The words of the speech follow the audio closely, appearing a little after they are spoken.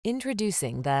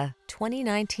Introducing the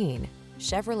 2019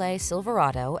 Chevrolet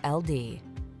Silverado LD.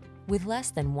 With less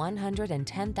than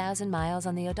 110,000 miles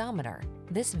on the odometer,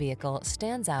 this vehicle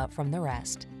stands out from the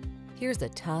rest. Here's a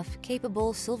tough,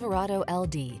 capable Silverado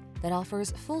LD that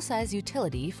offers full-size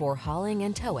utility for hauling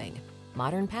and towing,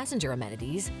 modern passenger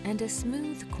amenities, and a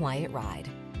smooth, quiet ride.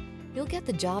 You'll get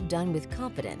the job done with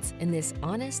confidence in this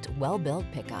honest, well-built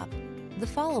pickup. The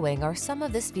following are some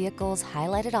of this vehicle's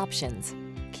highlighted options: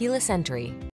 keyless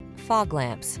entry, fog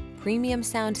lamps, premium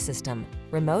sound system,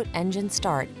 remote engine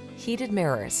start, heated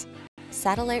mirrors,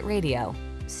 satellite radio,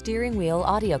 steering wheel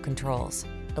audio controls,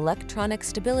 electronic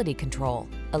stability control,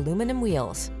 aluminum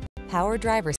wheels, power driver's